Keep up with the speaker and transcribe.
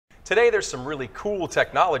Today there's some really cool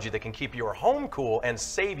technology that can keep your home cool and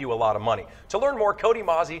save you a lot of money. To learn more, Cody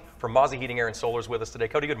Mozzie from Mozzie Heating, Air and Solar is with us today.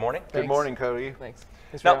 Cody, good morning. Good morning, Cody. Thanks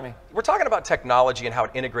for having me. We're talking about technology and how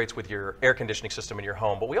it integrates with your air conditioning system in your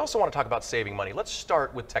home, but we also want to talk about saving money. Let's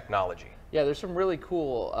start with technology. Yeah, there's some really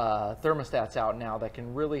cool thermostats out now that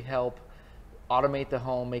can really help automate the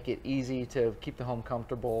home, make it easy to keep the home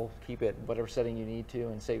comfortable, keep it whatever setting you need to,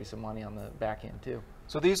 and save you some money on the back end too.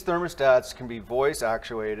 So these thermostats can be voice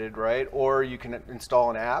actuated, right? Or you can install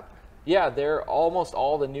an app? Yeah, they're almost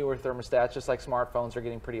all the newer thermostats, just like smartphones, are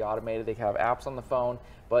getting pretty automated. They have apps on the phone,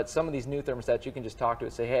 but some of these new thermostats, you can just talk to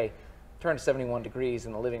it, say, hey, turn to 71 degrees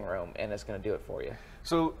in the living room, and it's going to do it for you.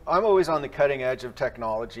 So I'm always on the cutting edge of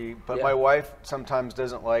technology, but Yeah. my wife sometimes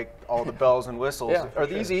doesn't like all the bells and whistles. Yeah, Are for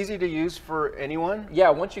these sure. easy to use for anyone? Yeah,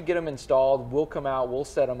 once you get them installed, we'll come out, we'll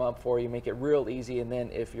set them up for you, make it real easy, and then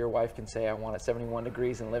if your wife can say, I want it 71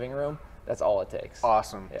 degrees in the living room, that's all it takes.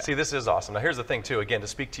 Awesome. Yeah. See, this is awesome. Now, here's the thing, too. Again, to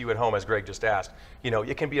speak to you at home, as Greg just asked, you know,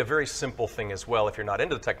 it can be a very simple thing as well if you're not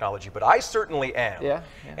into the technology, but I certainly am. Yeah.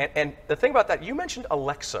 And the thing about that, you mentioned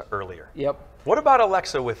Alexa earlier. Yep. What about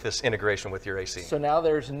Alexa with this integration with your AC? So now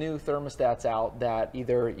there's new thermostats out that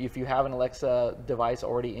either if you have an Alexa device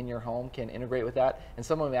already in your home can integrate with that, and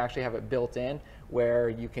some of them actually have it built in where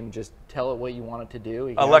you can just tell it what you want it to do.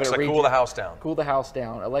 You can have Alexa, it read cool the house down. Cool the house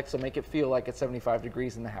down. Alexa, make it feel like it's 75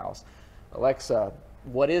 degrees in the house. Alexa,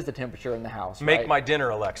 what is the temperature in the house? Make right? my dinner,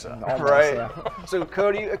 Alexa. Almost, Right. yeah. So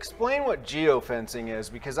Cody, explain what geofencing is,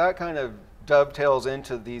 because that kind of dovetails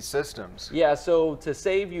into these systems. Yeah, so to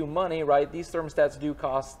save you money, right, these thermostats do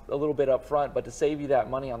cost a little bit up front, but to save you that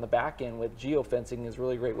money on the back end with geofencing is a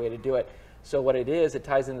really great way to do it. So what it is, it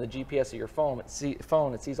ties into the GPS of your phone. It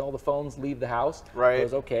sees all the phones leave the house. Right. It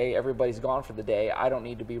goes, okay, everybody's gone for the day. I don't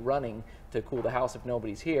need to be running to cool the house if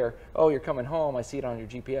nobody's here. Oh, you're coming home. I see it on your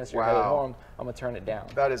GPS. You're headed Wow. home. I'm going to turn it down.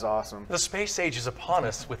 That is awesome. The space age is upon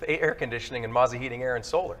us with air conditioning and Mozzie Heating, Air and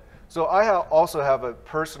Solar. So I also have a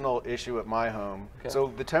personal issue at my home. Okay.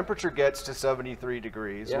 So the temperature gets to 73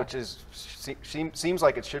 degrees, Yeah. which is seems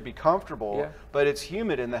like it should be comfortable, Yeah. but it's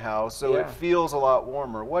humid in the house, so Yeah. it feels a lot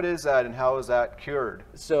warmer. What is that, and how is that cured?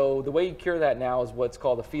 So the way you cure that now is what's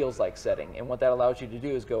called a feels like setting. And what that allows you to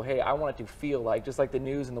do is go, hey, I want it to feel like, just like the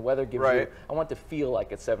news and the weather gives you, Right. I want it to feel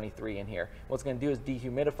like it's 73 in here. What's going to do is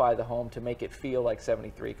dehumidify the home to make it feel like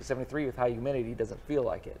 73, because 73 with high humidity doesn't feel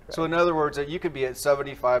like it. Right? So in other words, you could be at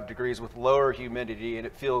 75 degrees with lower humidity, and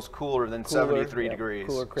it feels cooler than Cooler, 73 yeah, degrees.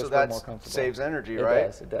 cooler, So crisper, that more comfortable. saves energy, It right?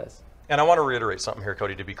 does, it does. And I want to reiterate something here,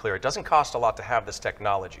 Cody, to be clear. It doesn't cost a lot to have this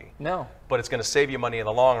technology. No. But it's going to save you money in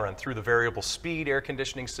the long run through the variable speed air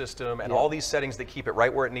conditioning system and Yeah. all these settings that keep it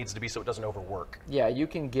right where it needs to be so it doesn't overwork. Yeah, you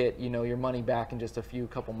can get, your money back in just a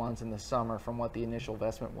couple months in the summer from what the initial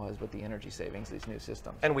investment was with the energy savings of these new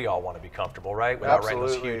systems. And we all want to be comfortable, right? Without writing those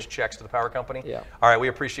Absolutely. huge checks to the power company. Yeah. All right, we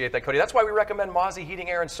appreciate that, Cody. That's why we recommend Mozzie Heating,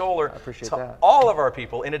 Air and Solar appreciate to that. all of our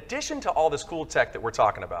people, in addition to all this cool tech that we're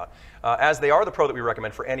talking about, as they are the pro that we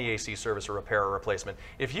recommend for any AC service or repair or replacement.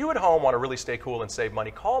 If you at home want to really stay cool and save money,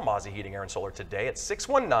 call Mozzie Heating, Air and Solar today at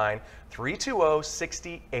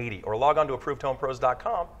 619-320-6080 or log on to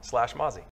ApprovedHomePros.com/Mozzie.